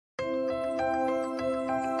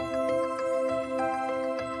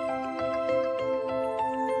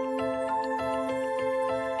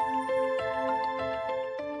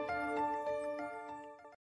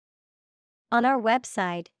On our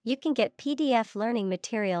website, you can get PDF learning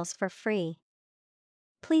materials for free.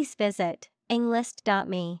 Please visit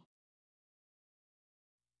englist.me.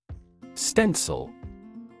 Stencil.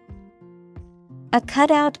 A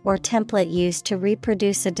cutout or template used to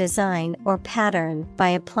reproduce a design or pattern by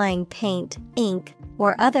applying paint, ink,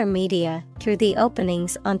 or other media through the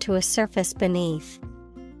openings onto a surface beneath.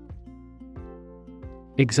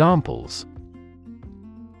 Examples: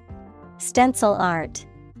 Stencil art.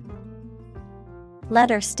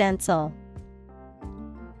 Letter stencil.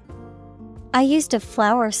 I used a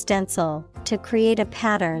flower stencil to create a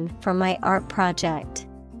pattern for my art project.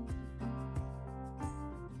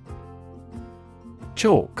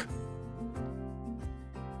 Chalk.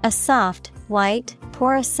 A soft, white,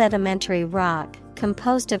 porous sedimentary rock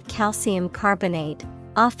composed of calcium carbonate,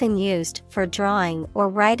 often used for drawing or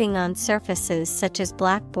writing on surfaces such as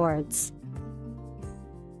blackboards.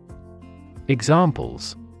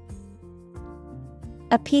 Examples: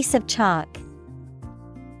 A piece of chalk.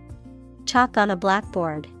 Chalk on a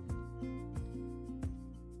blackboard.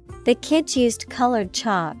 The kids used colored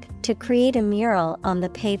chalk to create a mural on the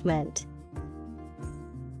pavement.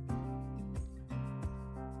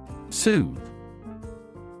 Soothe.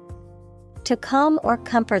 To calm or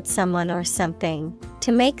comfort someone or something,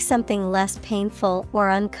 to make something less painful or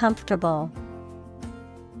uncomfortable.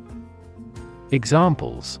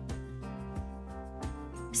 Examples: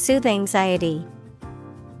 Soothe anxiety.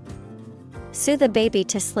 Soothe a baby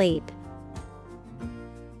to sleep.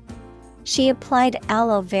 She applied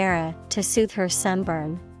aloe vera to soothe her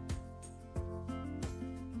sunburn.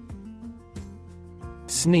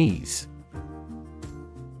 Sneeze.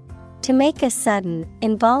 To make a sudden,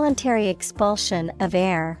 involuntary expulsion of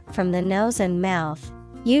air from the nose and mouth,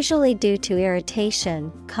 usually due to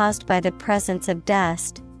irritation caused by the presence of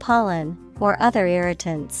dust, pollen, or other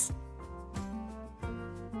irritants.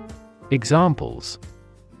 Examples: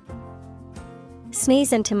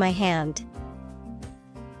 Sneeze into my hand.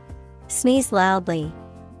 Sneeze loudly.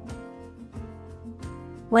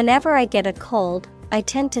 Whenever I get a cold, I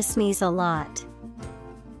tend to sneeze a lot.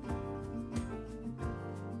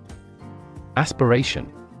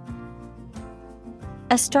 Aspiration.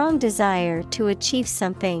 A strong desire to achieve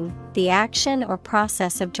something, the action or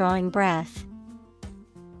process of drawing breath.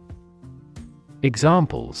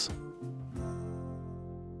 Examples: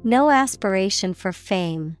 No aspiration for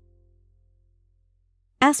fame.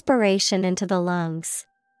 Aspiration into the lungs.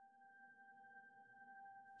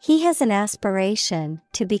 He has an aspiration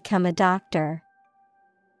to become a doctor.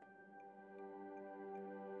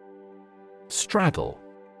 Straddle.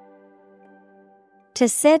 To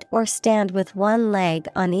sit or stand with one leg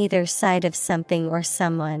on either side of something or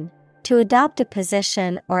someone. To adopt a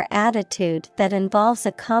position or attitude that involves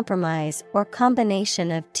a compromise or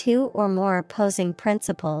combination of two or more opposing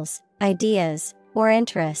principles, ideas, or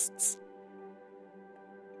interests.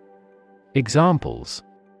 Examples: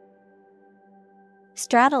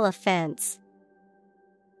 Straddle a fence.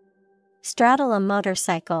 Straddle a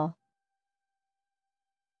motorcycle.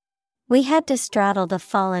 We had to straddle the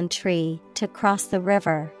fallen tree to cross the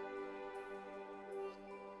river.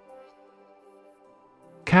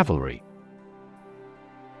 Cavalry.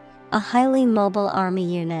 A highly mobile army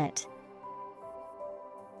unit.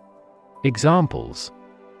 Examples: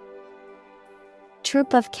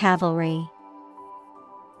 Troop of cavalry.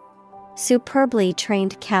 Superbly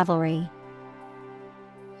trained cavalry.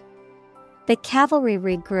 The cavalry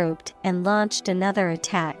regrouped and launched another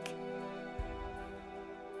attack.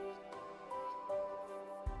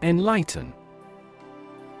 Enlighten.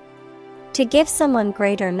 To give someone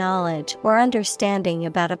greater knowledge or understanding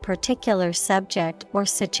about a particular subject or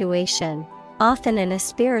situation, often in a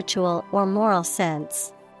spiritual or moral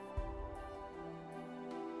sense.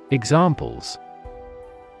 Examples: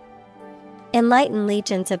 Enlighten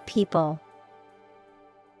legions of people.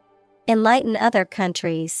 Enlighten other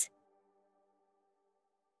countries.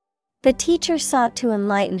 The teacher sought to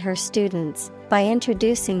enlighten her students by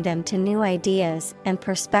introducing them to new ideas and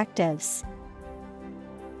perspectives.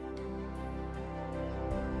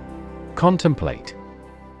 Contemplate.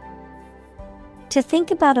 To think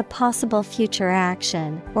about a possible future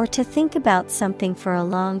action or to think about something for a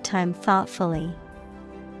long time thoughtfully.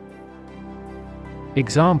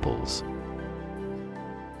 Examples: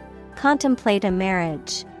 Contemplate a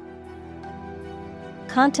marriage.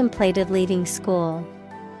 Contemplated leaving school.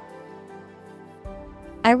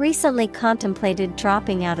 I recently contemplated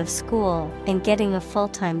dropping out of school and getting a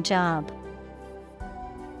full-time job.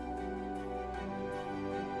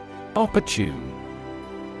 Opportune.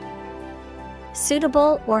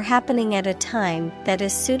 Suitable or happening at a time that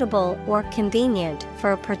is suitable or convenient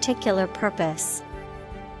for a particular purpose.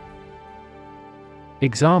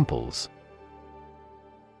 Examples: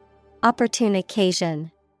 opportune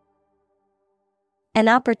occasion, an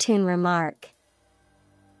opportune remark.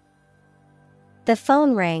 The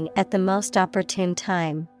phone rang at the most opportune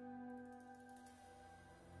time.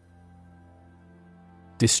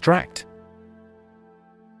 Distract.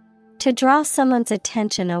 To draw someone's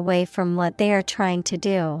attention away from what they are trying to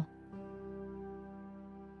do.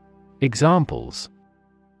 Examples: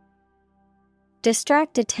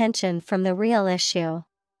 distract attention from the real issue.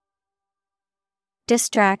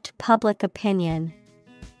 Distract public opinion.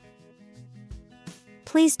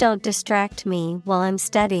 Please don't distract me while I'm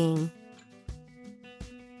studying.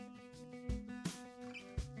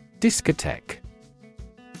 Discotheque.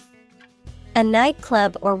 A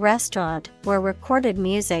nightclub or restaurant where recorded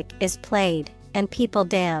music is played and people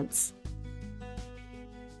dance.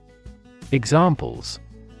 Examples: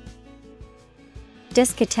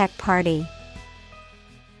 discotheque party.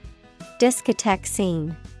 Discotheque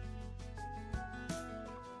scene.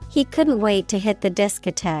 He couldn't wait to hit the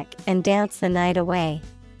discotheque and dance the night away.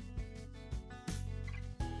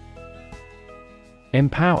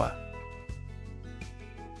 Empower.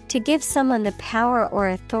 To give someone the power or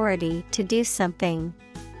authority to do something.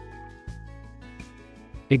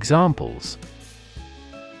 Examples: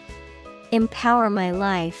 empower my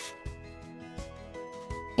life.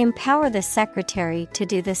 Empower the secretary to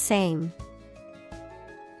do the same.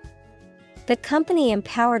 The company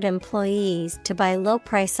empowered employees to buy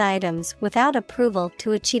low-price items without approval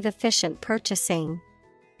to achieve efficient purchasing.